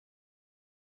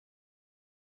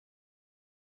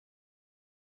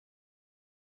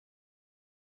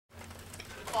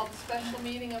call the special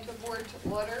meeting of the board to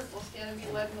order. We'll stand and be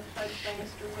led in the pledge by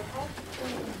Mr. Whipple.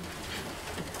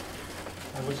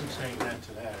 I wasn't saying that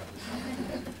to that.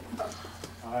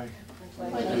 I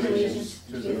pledge allegiance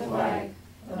to the flag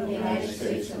of the United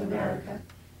States of America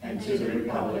and to the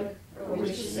republic for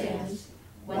which it stands,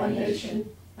 one nation,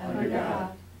 under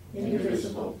God,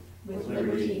 indivisible, with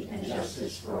liberty and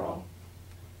justice for all.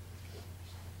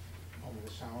 Moment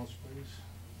of silence, please.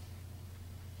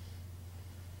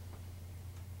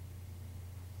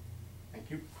 Thank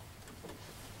you.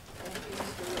 Thank you,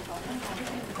 Mr. Whipple.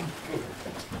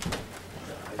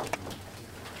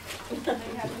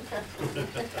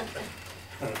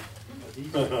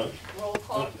 Roll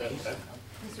call, please.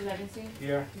 Mr. Levinson?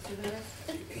 Here. Mr. Lewis?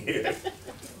 Here. Ms.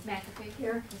 McAfee?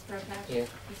 Here. Ms. Prokop? Here.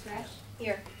 Ms. Rash?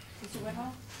 Here. Mr.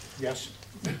 Woodhull? Yes.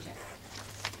 Ms. Check.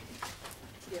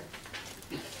 Here.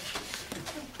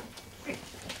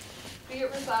 Be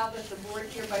it resolved that the board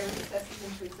hereby recesses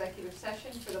into executive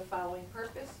session for the following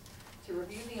purpose: to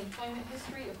review the employment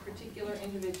history of particular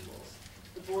individuals.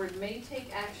 The board may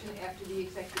take action after the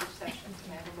executive session.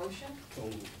 Can I have a motion?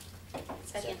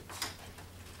 Second.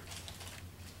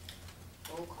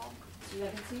 Roll call. Mr.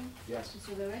 Levinson? Yes.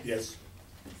 Mr. Lewis? Yes.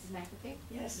 Mrs. McAfee?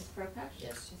 Yes. Ms. Prokop?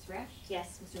 Yes. Ms. Rash?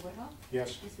 Yes. Mr. Woodhull?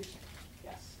 Yes. Ms. Check.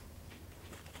 Yes.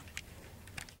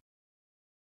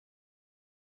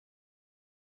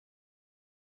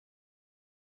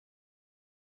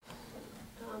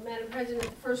 Madam President,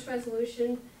 the first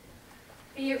resolution,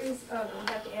 be it we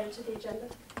have to add it to the agenda.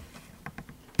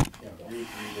 Yeah, read it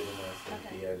and ask them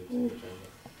to be added to the agenda.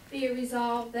 Be it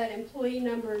resolved that employee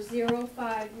number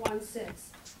 0516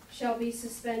 shall be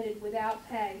suspended without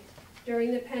pay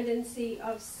during the pendency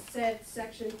of said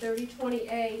section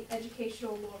 3020A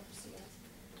educational law proceedings.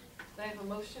 Can I have a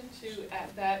motion to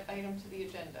add that item to the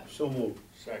agenda? So moved.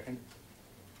 Second.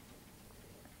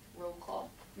 Roll call.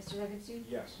 Mr. Levinson?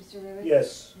 Yes. Mr. Lewis?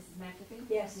 Yes. Mrs. McAfee?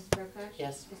 Yes. Ms. Prokop?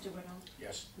 Yes. Mr. Woodhull?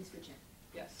 Yes. Ms. Check.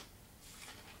 Yes.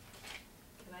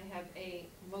 Can I have a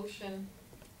motion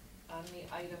on the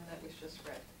item that was just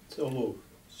read? So moved.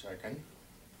 Second.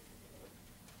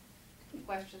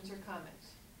 Questions or comments?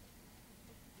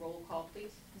 Roll call,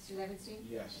 please. Mr. Levinson?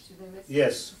 Yes. Mr. Lewis?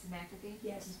 Yes. Mrs. McAfee?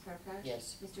 Yes. Ms. Prokop?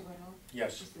 Yes. Mr. Woodhull?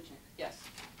 Yes. Ms. Check. Yes.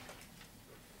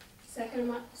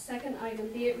 Second item,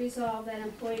 be it resolved that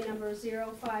employee number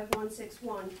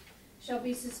 05161 shall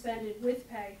be suspended with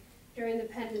pay during the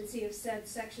pendency of said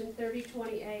section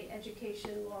 3020A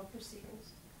education law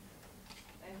proceedings.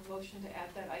 I have a motion to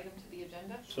add that item to the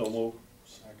agenda. So moved.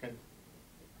 Second.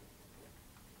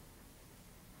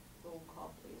 Roll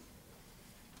call, please.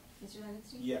 Mr.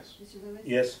 Levinson? Yes. Mr. Lewis?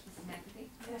 Yes. Mrs. McAfee?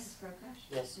 Yes. Ms. Prokop?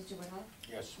 Yes. Mr. Woodhull?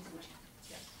 Yes. Ms. Check.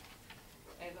 Yes.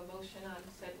 I have a motion on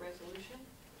said resolution.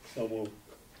 So moved.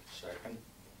 Second.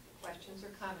 Questions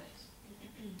or comments?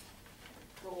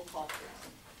 Roll call, please.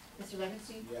 Mr.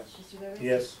 Levinson? Yes. Mr. Lewis?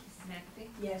 Yes. Mrs. McAfee?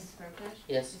 Yes. Ms. Prokop?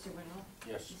 Yes. Mr. Woodhull?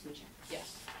 Yes. Ms. Check.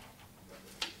 Yes.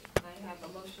 I have a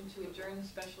motion to adjourn the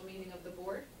special meeting of the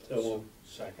board. So moved.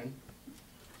 Second.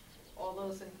 All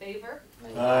those in favor?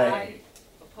 Aye.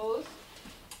 Opposed?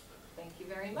 Thank you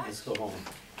very much. Let's go home.